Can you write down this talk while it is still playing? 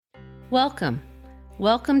Welcome.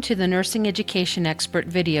 Welcome to the Nursing Education Expert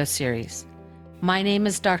video series. My name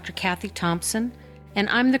is Dr. Kathy Thompson, and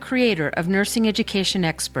I'm the creator of Nursing Education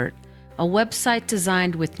Expert, a website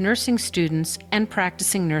designed with nursing students and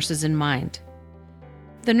practicing nurses in mind.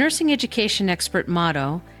 The Nursing Education Expert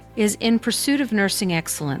motto is "In pursuit of nursing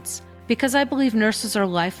excellence," because I believe nurses are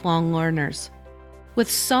lifelong learners. With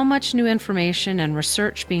so much new information and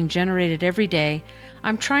research being generated every day,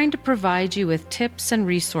 I'm trying to provide you with tips and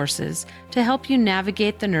resources to help you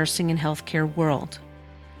navigate the nursing and healthcare world.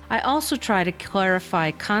 I also try to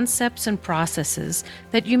clarify concepts and processes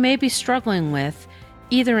that you may be struggling with,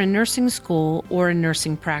 either in nursing school or in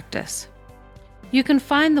nursing practice. You can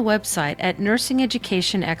find the website at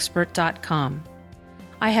nursingeducationexpert.com.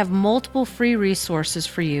 I have multiple free resources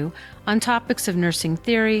for you on topics of nursing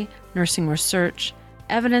theory, nursing research,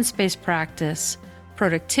 evidence-based practice,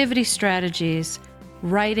 productivity strategies,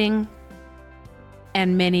 writing,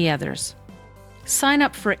 and many others. Sign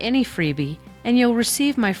up for any freebie and you'll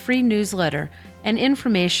receive my free newsletter and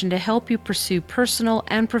information to help you pursue personal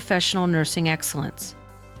and professional nursing excellence.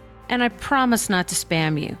 And I promise not to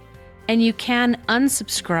spam you, and you can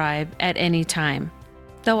unsubscribe at any time,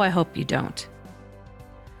 though I hope you don't.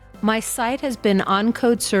 My site has been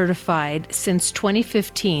OnCode certified since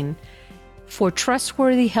 2015 for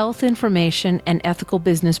trustworthy health information and ethical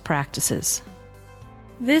business practices.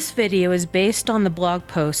 This video is based on the blog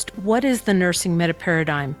post, "What is the Nursing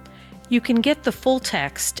Metaparadigm?" You can get the full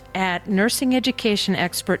text at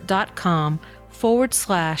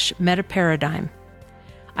nursingeducationexpert.com/metaparadigm.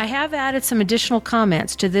 I have added some additional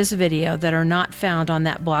comments to this video that are not found on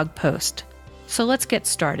that blog post. So let's get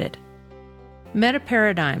started.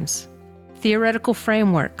 Metaparadigms, theoretical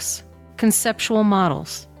frameworks, conceptual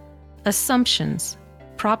models, assumptions,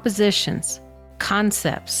 propositions,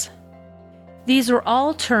 concepts. These are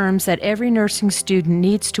all terms that every nursing student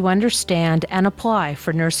needs to understand and apply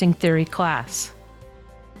for nursing theory class.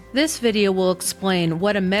 This video will explain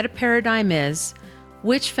what a metaparadigm is,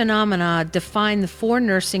 which phenomena define the four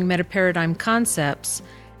nursing metaparadigm concepts,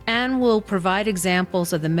 and will provide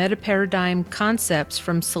examples of the metaparadigm concepts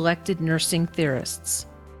from selected nursing theorists.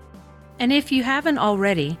 And if you haven't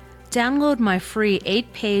already, download my free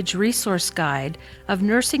 8-page resource guide of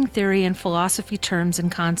nursing theory and philosophy terms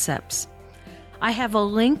and concepts. I have a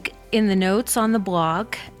link in the notes on the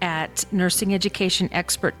blog at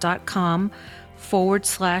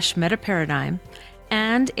nursingeducationexpert.com/metaparadigm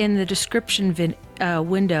and in the description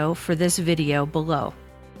window for this video below.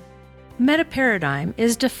 Metaparadigm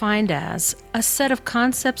is defined as a set of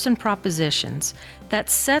concepts and propositions that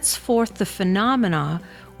sets forth the phenomena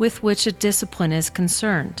with which a discipline is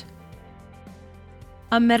concerned.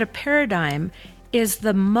 A metaparadigm is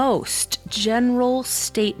the most general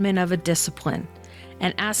statement of a discipline,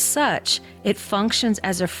 and as such, it functions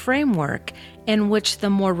as a framework in which the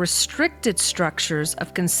more restricted structures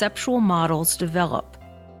of conceptual models develop.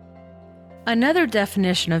 Another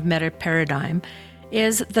definition of metaparadigm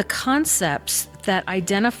is the concepts that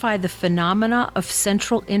identify the phenomena of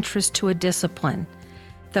central interest to a discipline,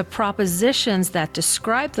 the propositions that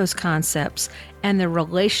describe those concepts, and their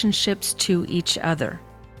relationships to each other.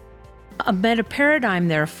 A metaparadigm,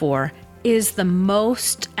 therefore, is the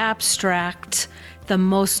most abstract, the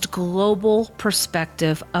most global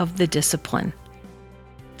perspective of the discipline.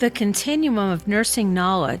 The continuum of nursing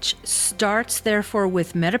knowledge starts, therefore,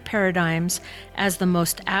 with metaparadigms as the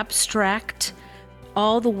most abstract,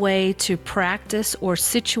 all the way to practice or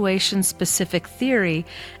situation-specific theory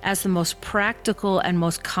as the most practical and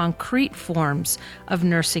most concrete forms of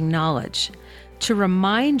nursing knowledge. To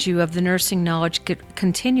remind you of the nursing knowledge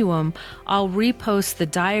continuum, I'll repost the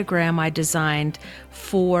diagram I designed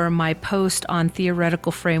for my post on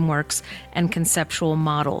theoretical frameworks and conceptual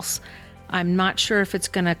models. I'm not sure if it's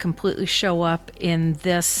going to completely show up in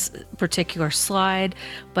this particular slide,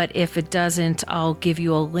 but if it doesn't, I'll give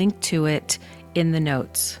you a link to it in the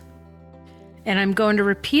notes. And I'm going to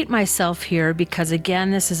repeat myself here because,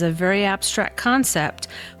 again, this is a very abstract concept,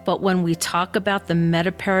 but when we talk about the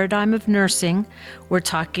metaparadigm of nursing, we're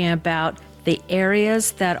talking about the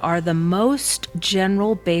areas that are the most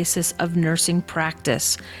general basis of nursing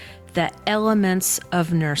practice, the elements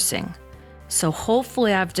of nursing. So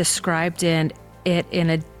hopefully I've described it in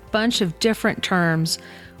a bunch of different terms,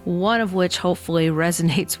 one of which hopefully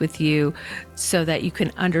resonates with you so that you can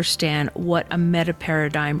understand what a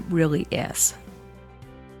metaparadigm really is.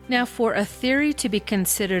 Now, for a theory to be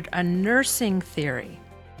considered a nursing theory,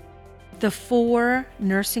 the four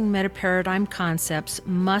nursing metaparadigm concepts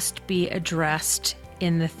must be addressed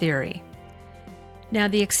in the theory. Now,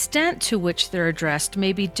 the extent to which they're addressed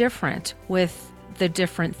may be different with the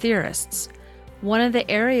different theorists. One of the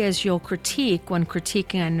areas you'll critique when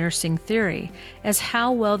critiquing a nursing theory is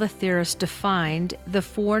how well the theorist defined the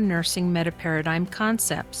 4 nursing metaparadigm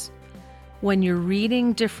concepts. When you're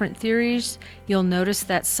reading different theories, you'll notice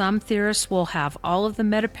that some theorists will have all of the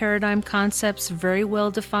metaparadigm concepts very well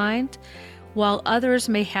defined, while others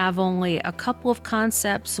may have only a couple of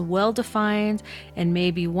concepts well defined and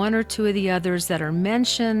maybe 1 or 2 of the others that are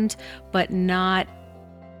mentioned but not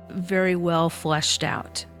very well fleshed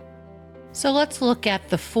out. So let's look at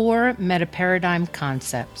the 4 metaparadigm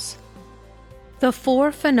concepts. The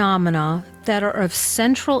 4 phenomena that are of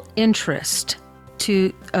central interest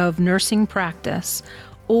of nursing practice,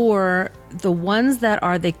 or the ones that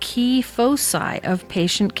are the key foci of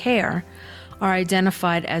patient care, are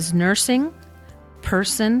identified as nursing,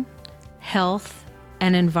 person, health,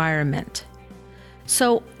 and environment.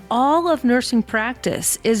 So all of nursing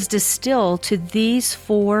practice is distilled to these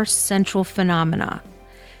 4 central phenomena.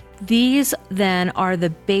 These then are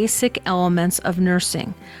the basic elements of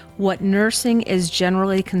nursing, what nursing is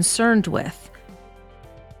generally concerned with.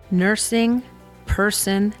 Nursing,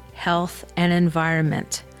 person, health, and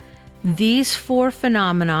environment. These 4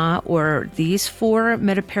 phenomena, or these 4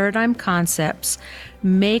 metaparadigm concepts,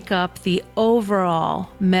 make up the overall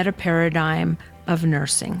metaparadigm of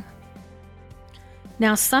nursing.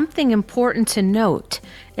 Now, something important to note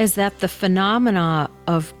is that the phenomena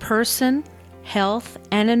of person, health,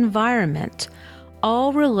 and environment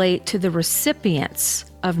all relate to the recipients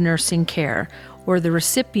of nursing care, or the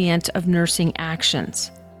recipient of nursing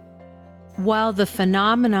actions, while the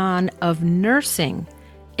phenomenon of nursing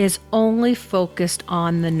is only focused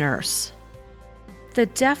on the nurse. The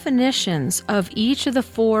definitions of each of the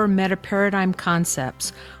 4 metaparadigm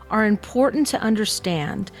concepts are important to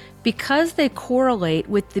understand because they correlate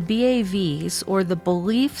with the BAVs, or the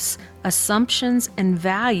beliefs, assumptions, and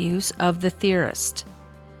values of the theorist.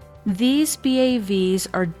 These BAVs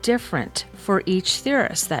are different for each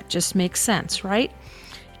theorist. That just makes sense, right?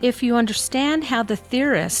 If you understand how the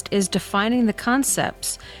theorist is defining the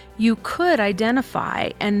concepts, you could identify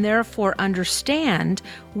and therefore understand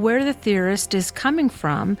where the theorist is coming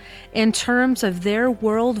from in terms of their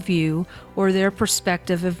worldview or their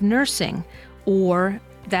perspective of nursing, or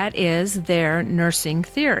that is their nursing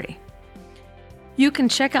theory. You can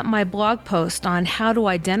check out my blog post on how to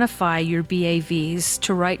identify your BAVs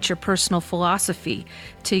to write your personal philosophy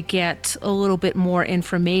to get a little bit more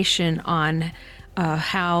information on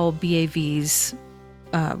how BAVs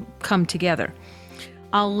come together.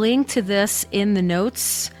 I'll link to this in the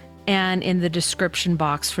notes and in the description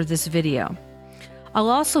box for this video. I'll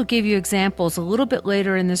also give you examples a little bit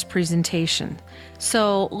later in this presentation.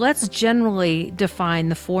 So let's generally define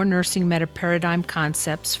the 4 nursing metaparadigm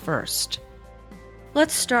concepts first.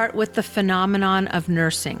 Let's start with the phenomenon of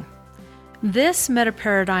nursing. This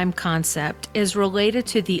metaparadigm concept is related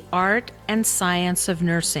to the art and science of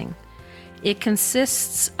nursing. It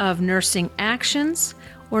consists of nursing actions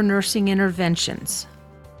or nursing interventions.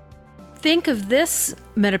 Think of this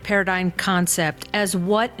metaparadigm concept as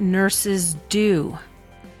what nurses do,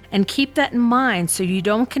 and keep that in mind so you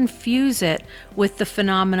don't confuse it with the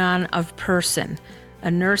phenomenon of person.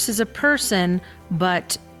 A nurse is a person,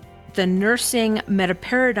 but the nursing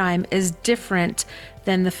metaparadigm is different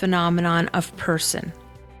than the phenomenon of person.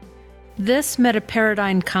 This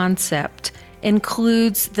metaparadigm concept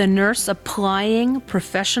includes the nurse applying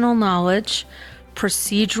professional knowledge,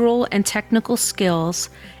 procedural and technical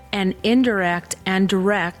skills, and indirect and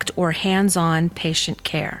direct or hands-on patient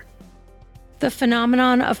care. The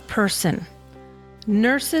phenomenon of person.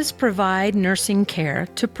 Nurses provide nursing care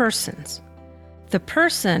to persons. The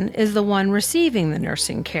person is the one receiving the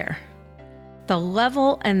nursing care. The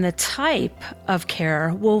level and the type of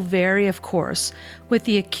care will vary, of course, with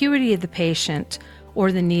the acuity of the patient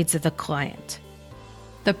or the needs of the client.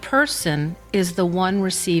 The person is the one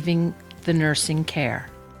receiving the nursing care.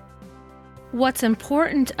 What's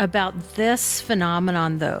important about this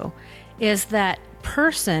phenomenon, though, is that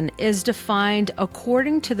person is defined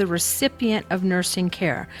according to the recipient of nursing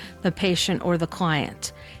care, the patient or the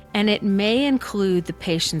client, and it may include the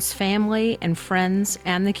patient's family and friends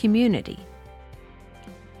and the community.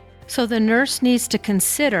 So the nurse needs to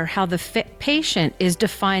consider how the patient is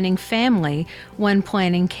defining family when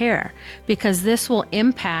planning care, because this will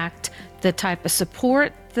impact the type of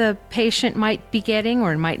support the patient might be getting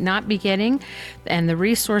or might not be getting, and the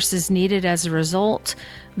resources needed as a result,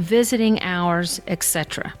 visiting hours,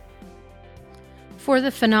 etc. For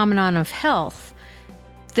the phenomenon of health,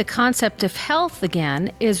 the concept of health, again,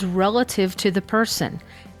 is relative to the person.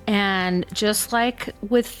 And just like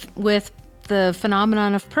with the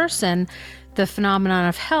phenomenon of person, The phenomenon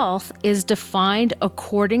of health is defined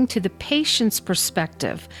according to the patient's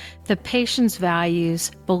perspective, the patient's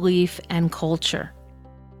values, belief, and culture.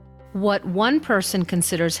 What one person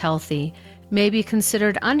considers healthy may be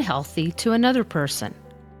considered unhealthy to another person.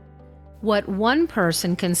 What one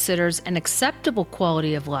person considers an acceptable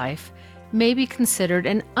quality of life may be considered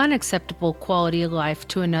an unacceptable quality of life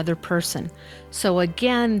to another person. So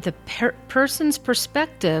again, the person's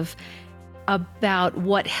perspective about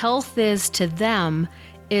what health is to them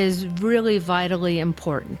is really vitally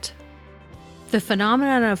important. The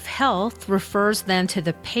phenomenon of health refers then to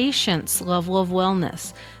the patient's level of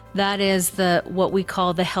wellness. That is what we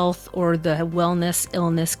call the health or the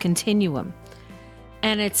wellness-illness continuum.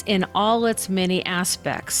 And it's in all its many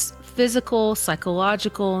aspects: physical,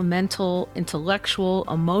 psychological, mental, intellectual,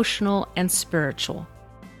 emotional, and spiritual.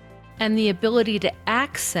 And the ability to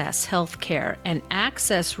access healthcare and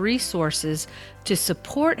access resources to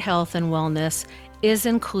support health and wellness is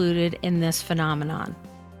included in this phenomenon.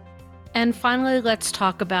 And finally, let's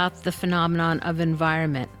talk about the phenomenon of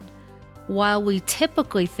environment. While we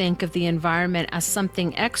typically think of the environment as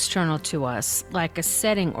something external to us, like a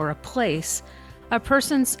setting or a place, a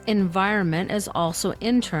person's environment is also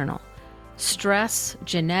internal. Stress,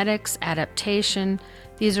 genetics, adaptation,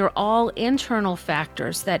 these are all internal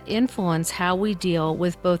factors that influence how we deal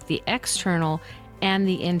with both the external and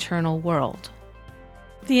the internal world.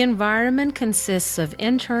 The environment consists of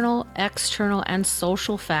internal, external, and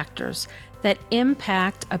social factors that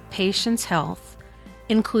impact a patient's health,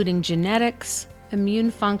 including genetics,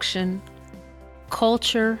 immune function,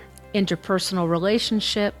 culture, interpersonal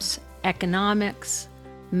relationships, economics,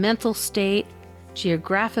 mental state,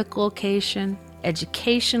 geographic location,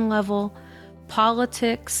 education level,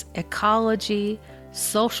 politics, ecology,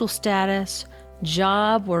 social status,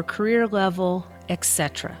 job or career level,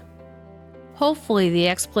 etc. Hopefully, the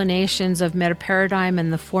explanations of Metaparadigm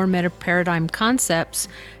and the 4 Metaparadigm concepts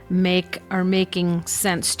are making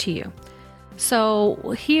sense to you.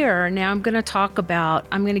 So here, now I'm going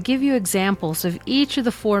to give you examples of each of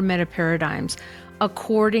the 4 Metaparadigms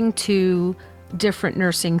according to different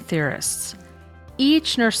nursing theorists.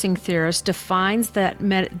 Each nursing theorist defines the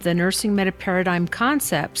nursing metaparadigm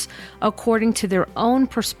concepts according to their own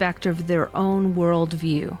perspective, their own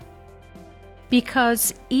worldview.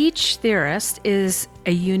 Because each theorist is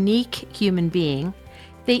a unique human being,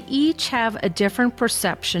 they each have a different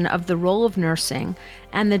perception of the role of nursing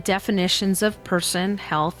and the definitions of person,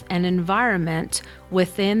 health, and environment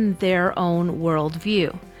within their own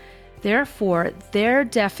worldview. Therefore, their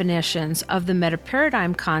definitions of the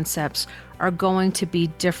metaparadigm concepts are going to be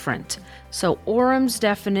different. So Orum's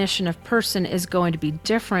definition of person is going to be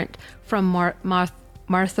different from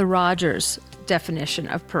Martha Rogers' definition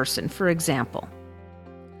of person, for example.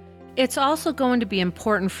 It's also going to be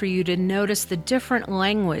important for you to notice the different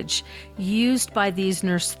language used by these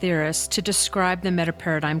nurse theorists to describe the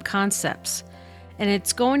metaparadigm concepts. And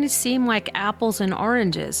it's going to seem like apples and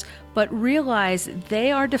oranges, but realize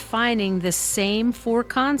they are defining the same 4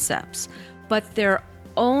 concepts, but their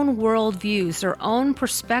own worldviews, their own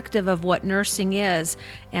perspective of what nursing is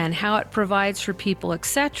and how it provides for people,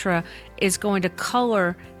 etc., is going to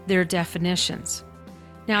color their definitions.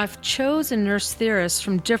 Now, I've chosen nurse theorists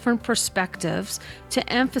from different perspectives to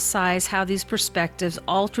emphasize how these perspectives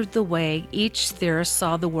altered the way each theorist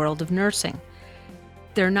saw the world of nursing.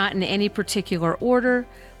 They're not in any particular order,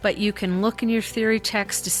 but you can look in your theory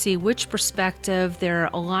text to see which perspective they're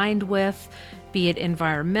aligned with, be it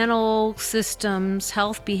environmental, systems,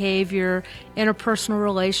 health behavior, interpersonal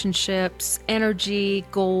relationships, energy,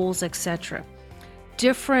 goals, etc.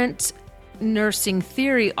 Different nursing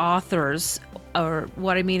theory authors, or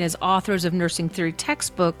what I mean is authors of nursing theory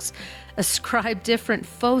textbooks, ascribe different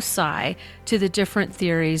foci to the different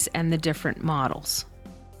theories and the different models.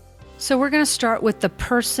 So we're going to start with the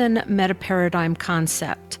person metaparadigm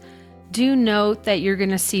concept. Do note that you're going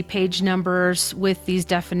to see page numbers with these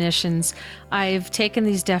definitions. I've taken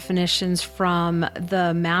these definitions from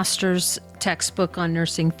the master's textbook on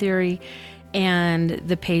nursing theory, and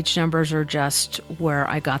the page numbers are just where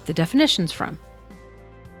I got the definitions from.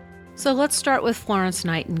 So let's start with Florence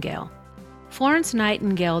Nightingale. Florence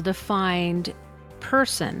Nightingale defined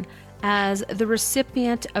person as the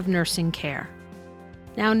recipient of nursing care.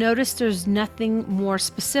 Now notice there's nothing more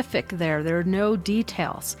specific there. There are no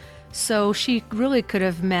details. So she really could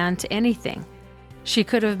have meant anything. She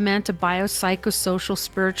could have meant a biopsychosocial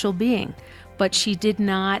spiritual being, but she did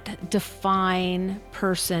not define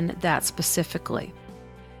person that specifically.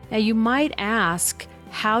 Now you might ask,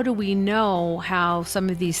 how do we know how some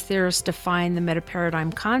of these theorists define the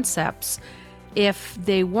metaparadigm concepts if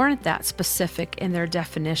they weren't that specific in their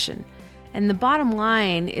definition? And the bottom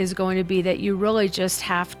line is going to be that you really just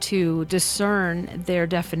have to discern their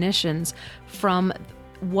definitions from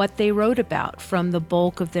what they wrote about, from the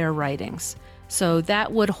bulk of their writings. So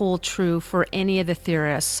that would hold true for any of the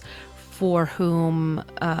theorists for whom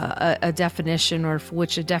a definition, or for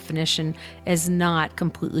which a definition is not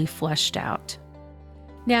completely fleshed out.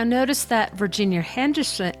 Now notice that Virginia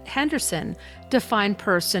Henderson defined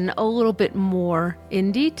person a little bit more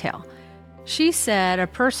in detail. She said a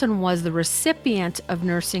person was the recipient of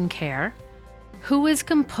nursing care who is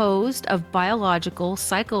composed of biological,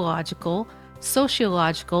 psychological,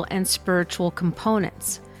 sociological, and spiritual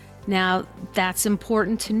components. Now, that's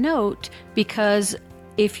important to note, because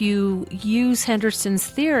if you use Henderson's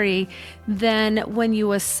theory, then when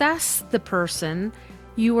you assess the person,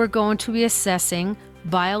 you are going to be assessing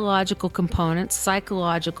biological components,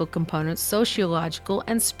 psychological components, sociological,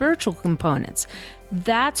 and spiritual components.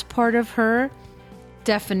 That's part of her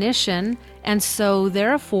definition, and so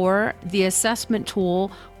therefore the assessment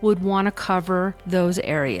tool would want to cover those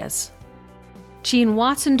areas. Gene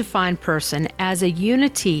Watson defined person as a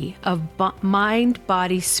unity of mind,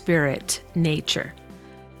 body, spirit, nature,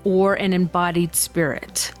 or an embodied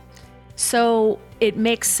spirit. So it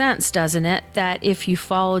makes sense, doesn't it, that if you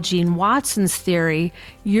follow Gene Watson's theory,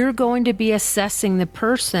 you're going to be assessing the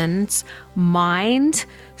person's mind,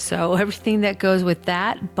 so everything that goes with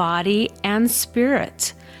that, body, and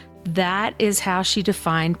spirit. That is how she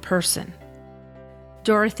defined person.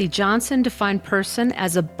 Dorothy Johnson defined person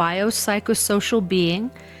as a biopsychosocial being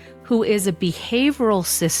who is a behavioral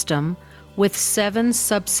system with 7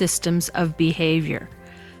 subsystems of behavior.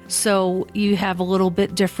 So you have a little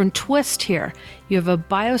bit different twist here. You have a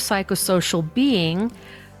biopsychosocial being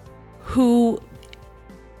who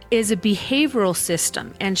is a behavioral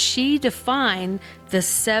system, and she defined the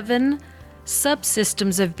 7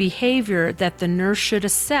 subsystems of behavior that the nurse should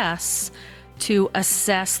assess to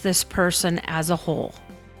assess this person as a whole.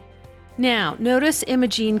 Now, notice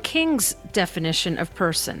Imogene King's definition of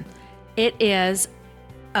person. It is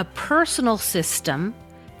a personal system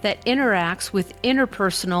that interacts with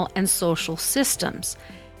interpersonal and social systems.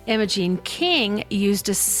 Imogene King used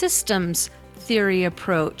a systems theory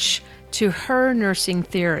approach to her nursing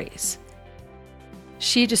theories.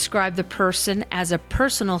 She described the person as a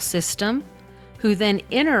personal system who then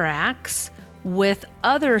interacts with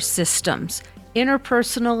other systems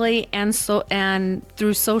interpersonally and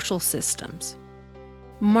through social systems.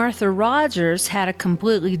 Martha Rogers had a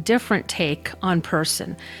completely different take on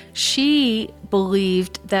person. She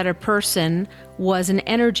believed that a person was an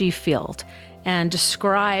energy field and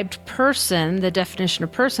described person, the definition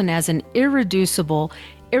of person, as an irreducible,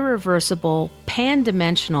 irreversible,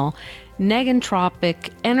 pan-dimensional,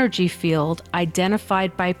 negentropic energy field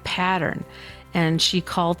identified by pattern. And she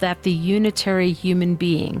called that the unitary human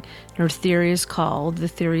being. Her theory is called the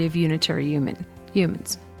theory of unitary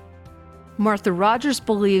humans. Martha Rogers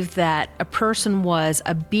believed that a person was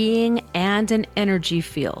a being and an energy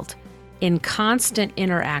field in constant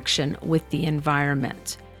interaction with the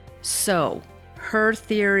environment. So her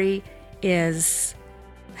theory has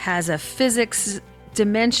a physics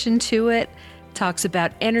dimension to it, talks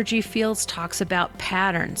about energy fields, talks about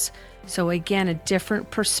patterns. So again, a different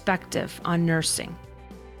perspective on nursing.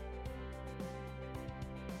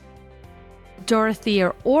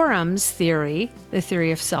 Dorothea Orum's theory, the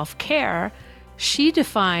theory of self-care, she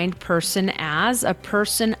defined person as a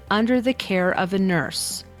person under the care of a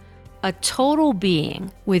nurse, a total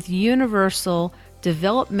being with universal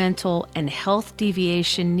developmental and health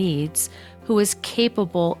deviation needs who is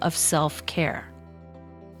capable of self-care.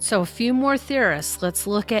 So a few more theorists. Let's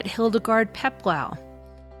look at Hildegard Peplau.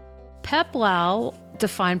 Peplau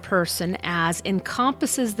defined person as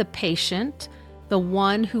encompasses the patient, the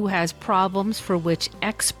one who has problems for which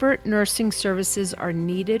expert nursing services are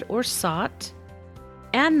needed or sought,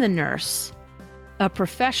 and the nurse, a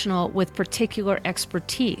professional with particular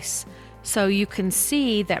expertise. So you can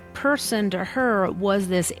see that person to her was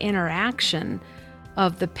this interaction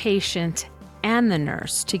of the patient and the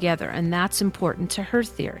nurse together, and that's important to her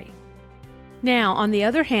theory. Now, on the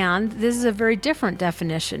other hand, this is a very different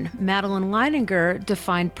definition. Madeline Leininger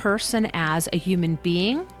defined person as a human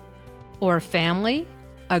being, or a family,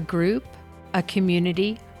 a group, a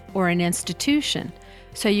community, or an institution.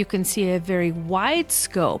 So you can see a very wide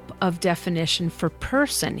scope of definition for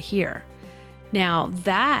person here. Now,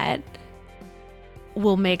 that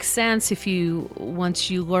will make sense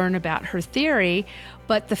once you learn about her theory,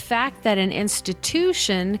 but the fact that an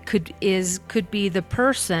institution could be the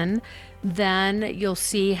person, then you'll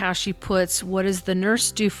see how she puts what does the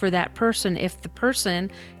nurse do for that person if the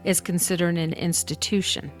person is considered an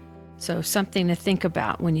institution. So something to think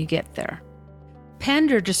about when you get there.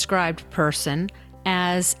 Pender described person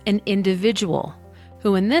as an individual,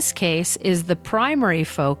 who in this case is the primary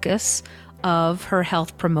focus of her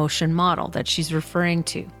health promotion model that she's referring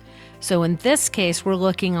to. So in this case, we're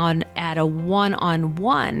looking at a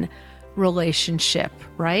one-on-one relationship,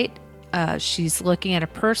 right? She's looking at a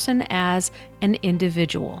person as an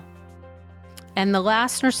individual. And the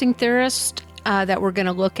last nursing theorist that we're going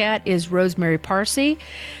to look at is Rosemary Parsi,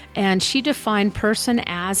 and she defined person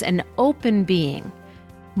as an open being,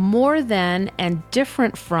 more than and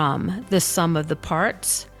different from the sum of the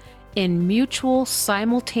parts, in mutual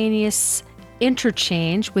simultaneous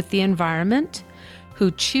interchange with the environment,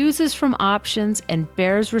 who chooses from options and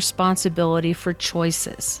bears responsibility for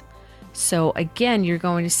choices. So again, you're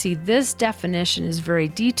going to see this definition is very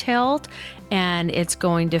detailed, and it's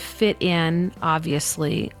going to fit in,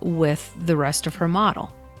 obviously, with the rest of her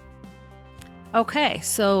model. Okay,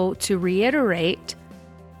 so to reiterate,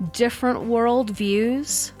 different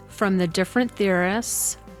worldviews from the different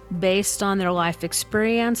theorists based on their life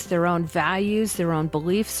experience, their own values, their own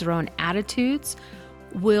beliefs, their own attitudes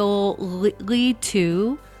will lead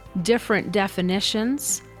to different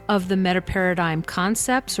definitions of the Metaparadigm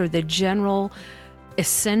concepts or the general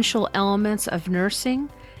essential elements of nursing,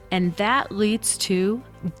 and that leads to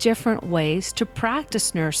different ways to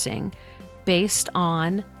practice nursing based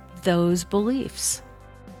on those beliefs.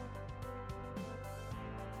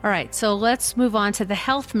 All right, so let's move on to the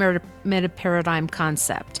health Metaparadigm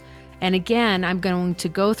concept. And again, I'm going to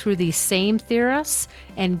go through these same theorists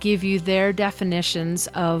and give you their definitions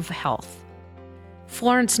of health.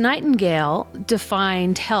 Florence Nightingale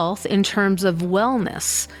defined health in terms of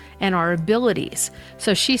wellness and our abilities.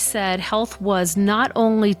 So she said health was not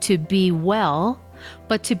only to be well,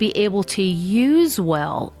 but to be able to use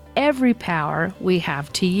well every power we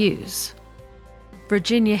have to use.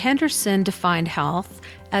 Virginia Henderson defined health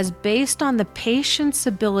as based on the patient's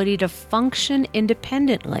ability to function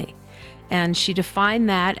independently. And she defined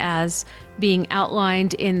that as being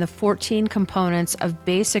outlined in the 14 components of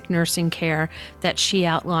basic nursing care that she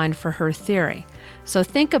outlined for her theory. So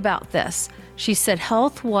think about this. She said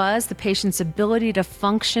health was the patient's ability to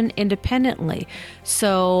function independently.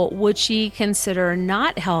 So would she consider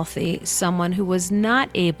not healthy someone who was not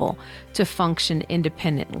able to function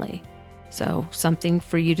independently? So something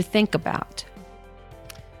for you to think about.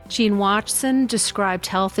 Jean Watson described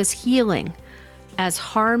health as healing, as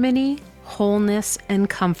harmony, wholeness, and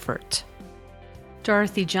comfort.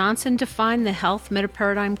 Dorothy Johnson defined the health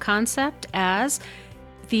Metaparadigm concept as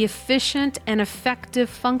the efficient and effective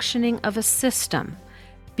functioning of a system,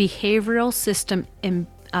 behavioral system in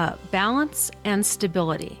balance and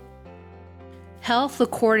stability. Health,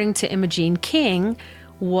 according to Imogene King,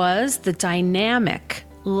 was the dynamic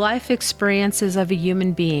life experiences of a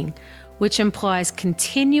human being, which implies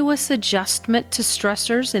continuous adjustment to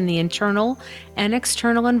stressors in the internal and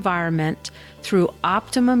external environment through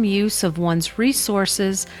optimum use of one's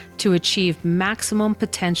resources to achieve maximum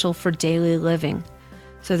potential for daily living.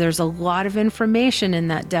 So there's a lot of information in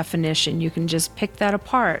that definition. You can just pick that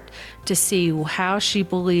apart to see how she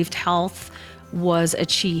believed health was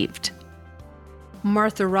achieved.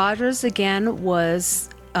 Martha Rogers, again,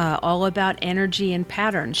 was all about energy and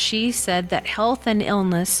patterns. She said that health and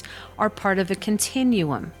illness are part of a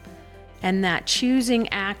continuum, and that choosing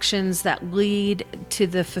actions that lead to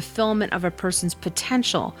the fulfillment of a person's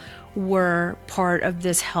potential were part of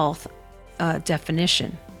this health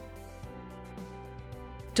definition.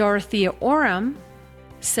 Dorothea Oram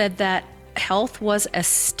said that health was a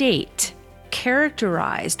state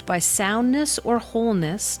characterized by soundness or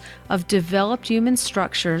wholeness of developed human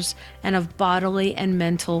structures and of bodily and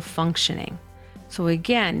mental functioning. So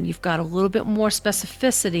again, you've got a little bit more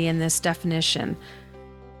specificity in this definition.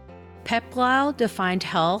 Peplau defined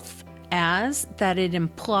health as that it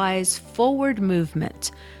implies forward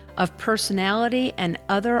movement of personality and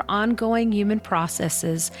other ongoing human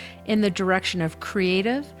processes in the direction of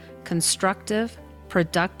creative, constructive,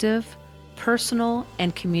 productive, personal,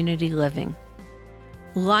 and community living.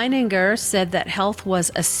 Leininger said that health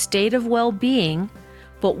was a state of well-being,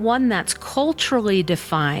 but one that's culturally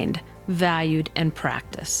defined, valued, and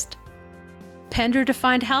practiced. Pender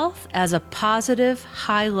defined health as a positive,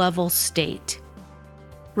 high-level state.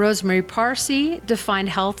 Rosemary Parsi defined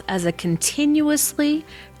health as a continuously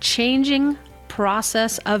changing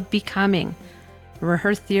process of becoming.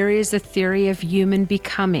 Her theory is the theory of human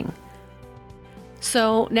becoming.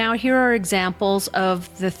 So now here are examples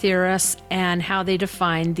of the theorists and how they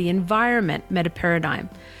define the environment Metaparadigm.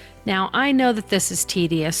 Now, I know that this is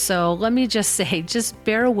tedious, so let me just say, just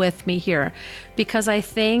bear with me here, because I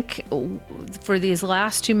think for these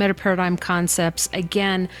last two metaparadigm concepts,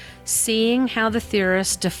 again, seeing how the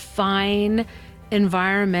theorists define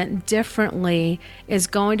environment differently is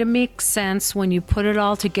going to make sense when you put it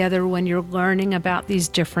all together when you're learning about these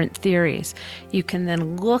different theories. You can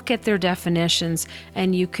then look at their definitions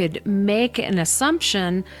and you could make an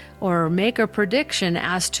assumption or make a prediction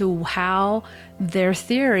as to how their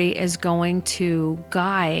theory is going to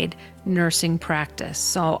guide nursing practice.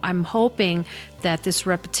 So I'm hoping that this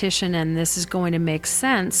repetition and this is going to make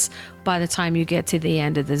sense by the time you get to the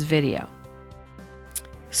end of this video.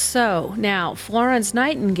 So now Florence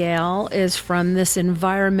Nightingale is from this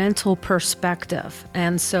environmental perspective.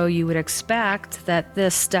 And so you would expect that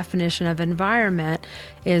this definition of environment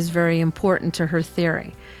is very important to her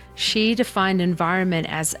theory. She defined environment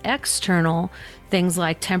as external, things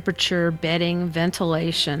like temperature, bedding,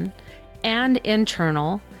 ventilation, and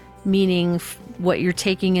internal, meaning what you're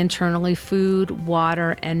taking internally, food,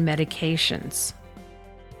 water, and medications.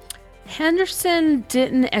 Henderson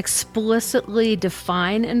didn't explicitly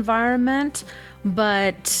define environment,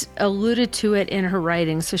 but alluded to it in her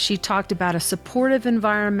writing. So she talked about a supportive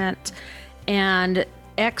environment and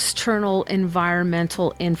external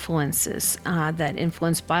environmental influences that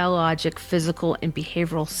influence biologic, physical, and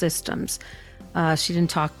behavioral systems. She didn't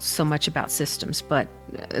talk so much about systems, but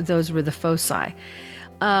those were the foci.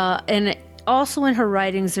 And also in her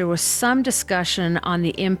writings, there was some discussion on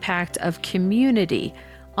the impact of community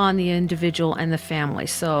on the individual and the family.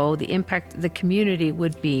 So the impact of the community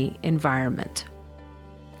would be environment.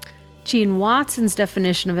 Jean Watson's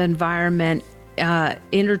definition of environment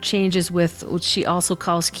interchanges with what she also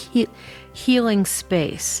calls healing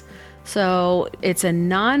space. So it's a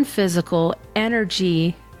non-physical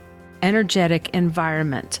energetic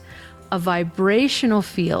environment, a vibrational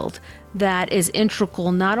field that is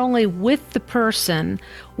integral not only with the person,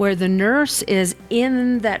 where the nurse is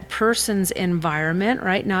in that person's environment,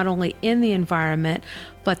 right? Not only in the environment,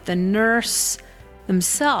 but the nurse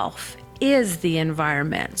themselves is the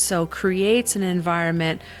environment. So creates an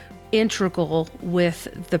environment integral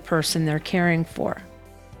with the person they're caring for.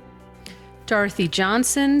 Dorothy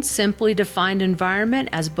Johnson simply defined environment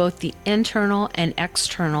as both the internal and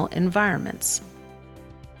external environments.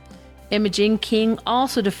 Imogen King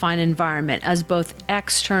also defined environment as both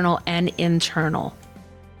external and internal.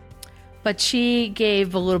 But she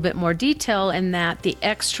gave a little bit more detail in that the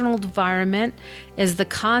external environment is the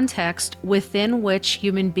context within which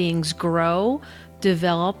human beings grow,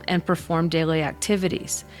 develop, and perform daily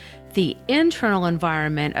activities. The internal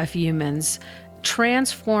environment of humans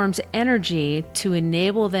transforms energy to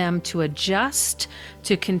enable them to adjust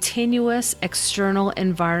to continuous external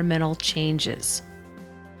environmental changes.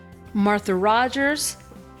 Martha Rogers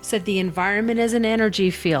said the environment is an energy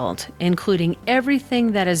field, including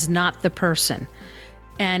everything that is not the person.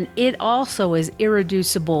 And it also is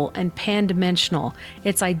irreducible and pan-dimensional.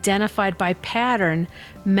 It's identified by pattern,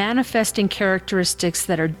 manifesting characteristics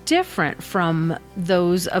that are different from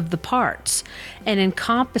those of the parts, and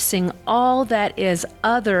encompassing all that is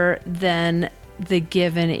other than the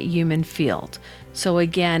given human field. So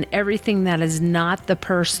again, everything that is not the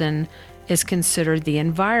person is considered the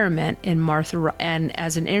environment in Martha, and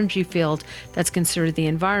as an energy field, that's considered the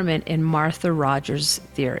environment in Martha Rogers'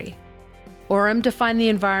 theory. Oram defined the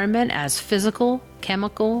environment as physical,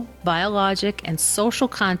 chemical, biologic, and social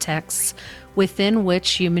contexts within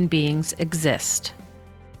which human beings exist.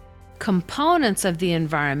 Components of the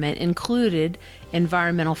environment included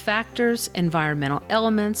environmental factors, environmental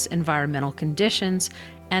elements, environmental conditions,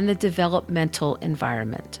 and the developmental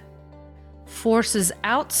environment. Forces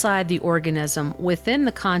outside the organism within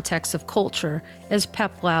the context of culture is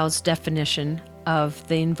Peplau's definition of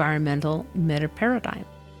the environmental metaparadigm.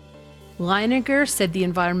 Leininger said the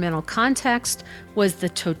environmental context was the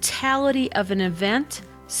totality of an event,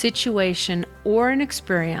 situation, or an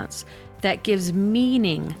experience that gives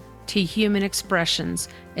meaning to human expressions,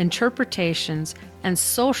 interpretations, and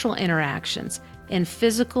social interactions in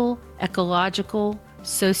physical, ecological,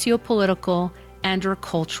 socio-political, and/or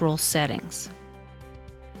cultural settings.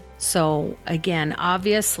 So again,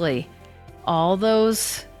 obviously, all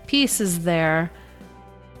those pieces there,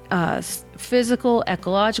 physical,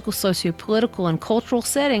 ecological, socio-political, and cultural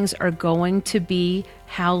settings are going to be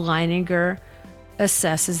how Leininger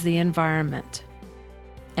assesses the environment.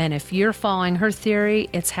 And if you're following her theory,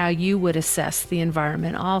 it's how you would assess the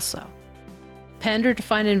environment also. Pender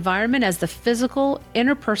defined environment as the physical,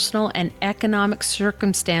 interpersonal, and economic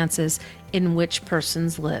circumstances in which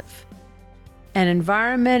persons live. An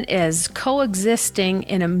environment is coexisting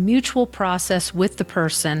in a mutual process with the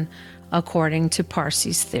person, according to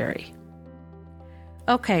Parsi's theory.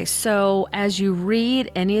 Okay, so as you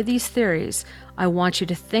read any of these theories, I want you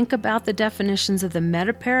to think about the definitions of the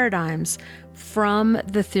meta-paradigms from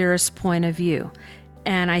the theorist's point of view.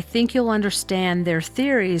 And I think you'll understand their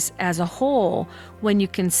theories as a whole when you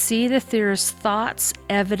can see the theorist's thoughts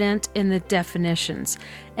evident in the definitions.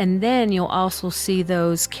 And then you'll also see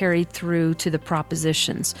those carried through to the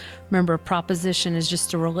propositions. Remember, a proposition is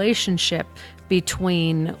just a relationship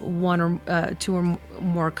between one or two or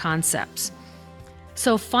more concepts.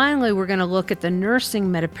 So finally, we're going to look at the nursing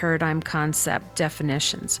metaparadigm concept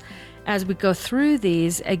definitions. As we go through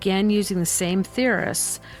these, again using the same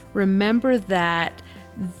theorists, remember that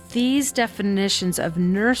these definitions of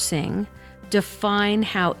nursing define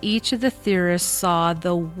how each of the theorists saw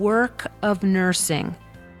the work of nursing.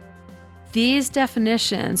 These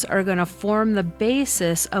definitions are going to form the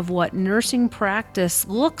basis of what nursing practice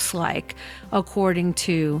looks like according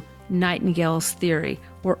to Nightingale's theory,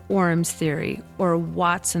 or Orham's theory, or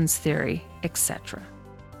Watson's theory, etc.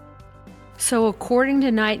 So according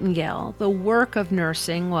to Nightingale, the work of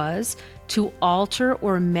nursing was to alter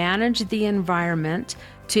or manage the environment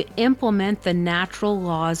to implement the natural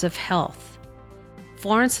laws of health.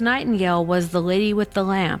 Florence Nightingale was the lady with the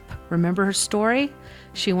lamp. Remember her story?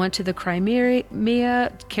 She went to the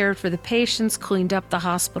Crimea, cared for the patients, cleaned up the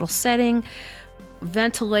hospital setting.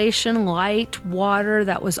 Ventilation, light, water,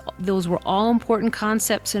 those were all important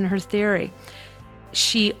concepts in her theory.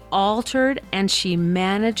 She altered and she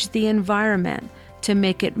managed the environment to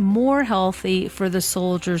make it more healthy for the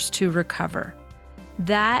soldiers to recover.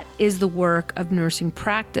 That is the work of nursing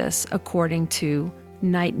practice, according to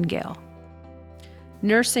Nightingale.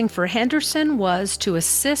 Nursing for Henderson was to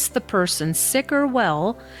assist the person, sick or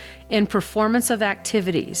well, in performance of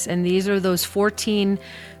activities. And these are those 14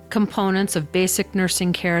 components of basic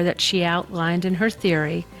nursing care that she outlined in her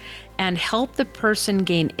theory, and help the person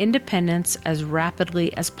gain independence as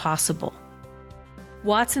rapidly as possible.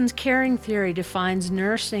 Watson's caring theory defines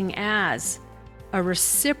nursing as a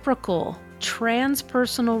reciprocal,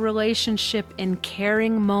 transpersonal relationship in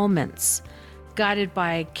caring moments, guided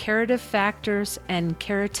by curative factors and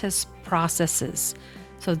curative processes.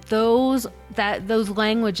 So those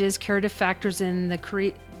languages, curative factors and the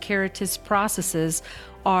curative processes,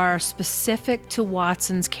 are specific to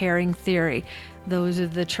Watson's caring theory. Those are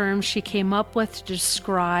the terms she came up with to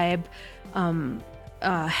describe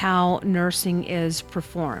how nursing is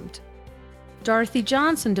performed. Dorothy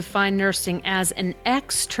Johnson defined nursing as an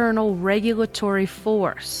external regulatory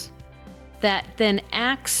force that then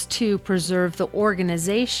acts to preserve the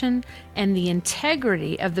organization and the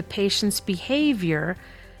integrity of the patient's behavior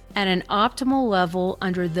at an optimal level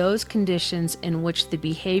under those conditions in which the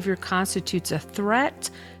behavior constitutes a threat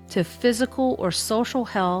to physical or social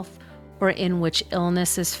health or in which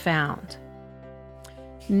illness is found.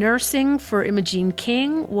 Nursing for Imogene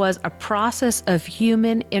King was a process of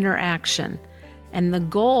human interaction, and the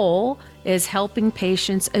goal is helping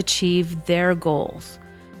patients achieve their goals.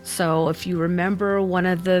 So if you remember, one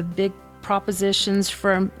of the big propositions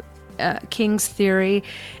from King's theory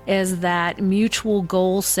is that mutual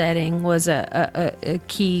goal setting was a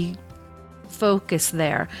key focus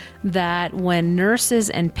there, that when nurses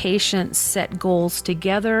and patients set goals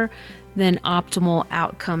together, then optimal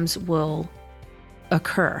outcomes will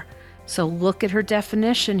occur. So look at her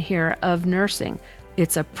definition here of nursing.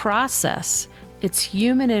 It's a process, it's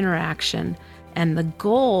human interaction, and the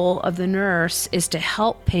goal of the nurse is to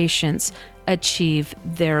help patients achieve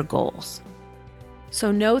their goals.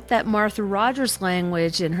 So note that Martha Rogers'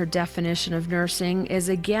 language in her definition of nursing is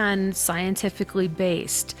again scientifically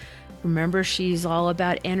based. Remember, she's all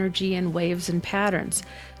about energy and waves and patterns.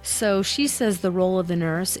 So she says the role of the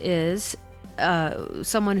nurse is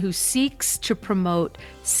someone who seeks to promote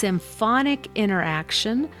symphonic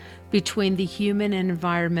interaction between the human and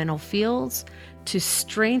environmental fields, to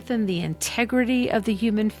strengthen the integrity of the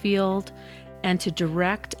human field, and to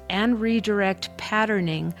direct and redirect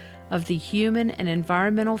patterning of the human and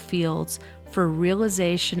environmental fields for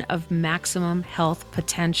realization of maximum health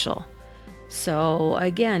potential. So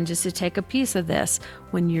again, just to take a piece of this,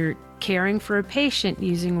 when you're caring for a patient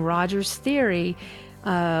using Rogers' theory,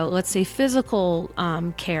 let's say physical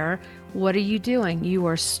care, what are you doing? You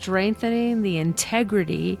are strengthening the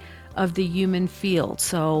integrity of the human field.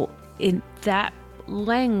 So in that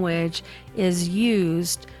language is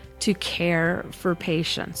used to care for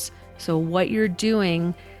patients. So what you're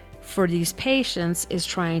doing for these patients is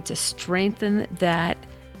trying to strengthen that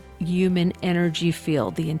human energy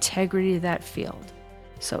field, the integrity of that field.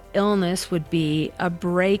 So illness would be a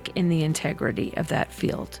break in the integrity of that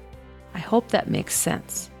field. I hope that makes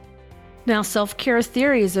sense. Now, self-care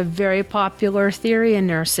theory is a very popular theory in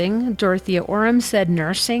nursing. Dorothea Orem said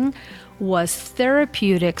nursing was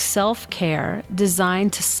therapeutic self-care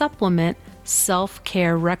designed to supplement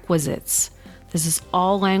self-care requisites. This is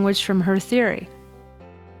all language from her theory.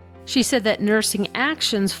 She said that nursing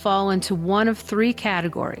actions fall into one of three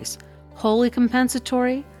categories: wholly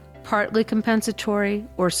compensatory, partly compensatory,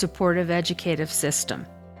 or supportive educative system.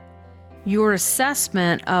 Your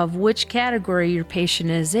assessment of which category your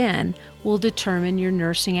patient is in will determine your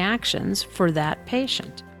nursing actions for that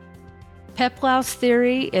patient. Peplau's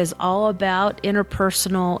theory is all about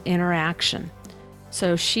interpersonal interaction.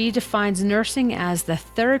 So she defines nursing as the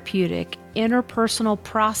therapeutic interpersonal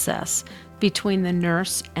process between the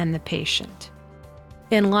nurse and the patient.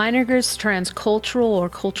 In Leininger's transcultural or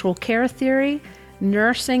cultural care theory,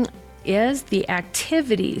 nursing is the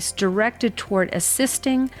activities directed toward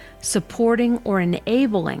assisting, supporting, or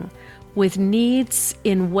enabling with needs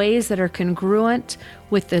in ways that are congruent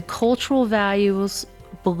with the cultural values,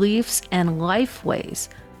 beliefs, and life ways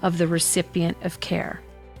of the recipient of care.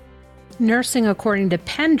 Nursing, according to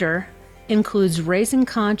Pender, includes raising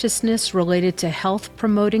consciousness related to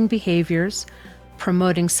health-promoting behaviors,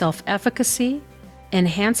 promoting self-efficacy,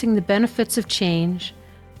 enhancing the benefits of change,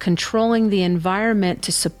 controlling the environment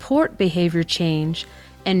to support behavior change,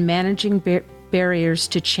 and managing barriers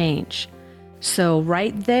to change. So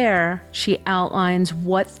right there, she outlines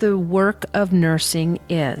what the work of nursing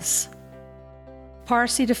is.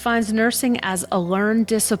 Parsi defines nursing as a learned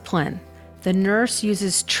discipline. The nurse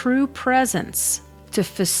uses true presence to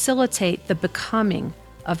facilitate the becoming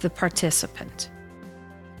of the participant.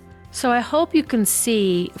 So I hope you can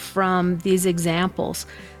see from these examples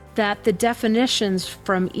that the definitions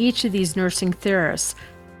from each of these nursing theorists,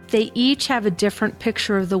 they each have a different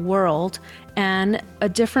picture of the world and a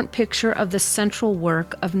different picture of the central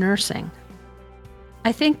work of nursing.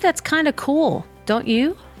 I think that's kind of cool, don't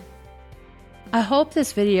you? I hope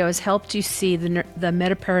this video has helped you see the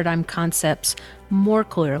Metaparadigm concepts more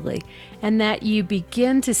clearly, and that you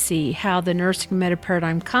begin to see how the nursing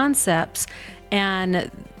Metaparadigm concepts and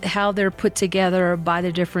how they're put together by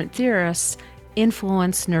the different theorists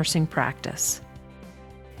influence nursing practice.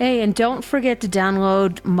 Hey, and don't forget to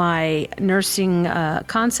download my nursing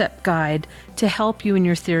concept guide to help you in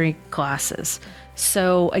your theory classes.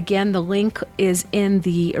 So again, the link is in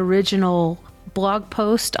the original blog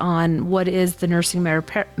post on what is the nursing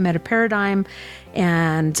Metaparadigm,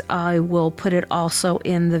 and I will put it also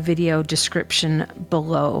in the video description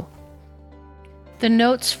below. The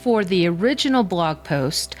notes for the original blog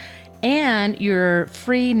post and your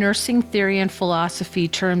free Nursing Theory and Philosophy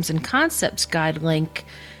Terms and Concepts Guide link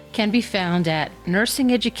can be found at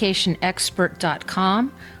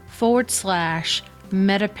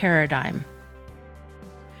nursingeducationexpert.com/metaparadigm.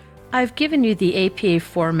 I've given you the APA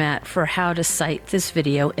format for how to cite this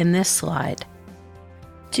video in this slide.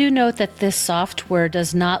 Do note that this software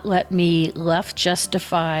does not let me left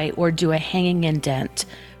justify or do a hanging indent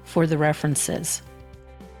for the references.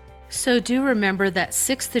 So do remember that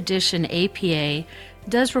 6th edition APA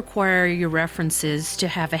does require your references to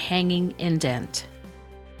have a hanging indent.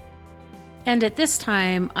 And at this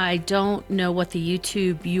time, I don't know what the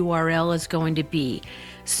YouTube URL is going to be.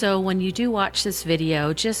 So when you do watch this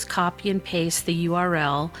video, just copy and paste the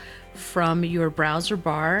URL from your browser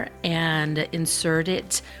bar and insert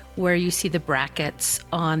it where you see the brackets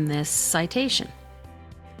on this citation.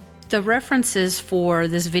 The references for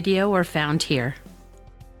this video are found here.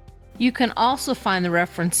 You can also find the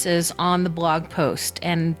references on the blog post,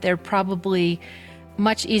 and they're probably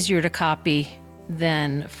much easier to copy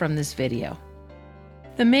than from this video.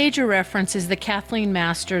 The major reference is the Kathleen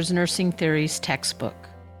Masters Nursing Theories textbook.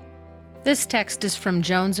 This text is from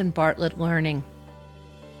Jones and Bartlett Learning.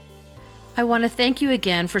 I want to thank you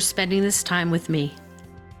again for spending this time with me.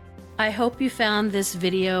 I hope you found this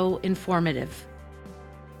video informative.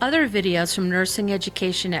 Other videos from Nursing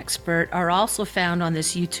Education Expert are also found on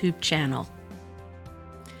this YouTube channel.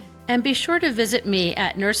 And be sure to visit me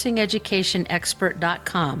at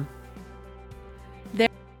nursingeducationexpert.com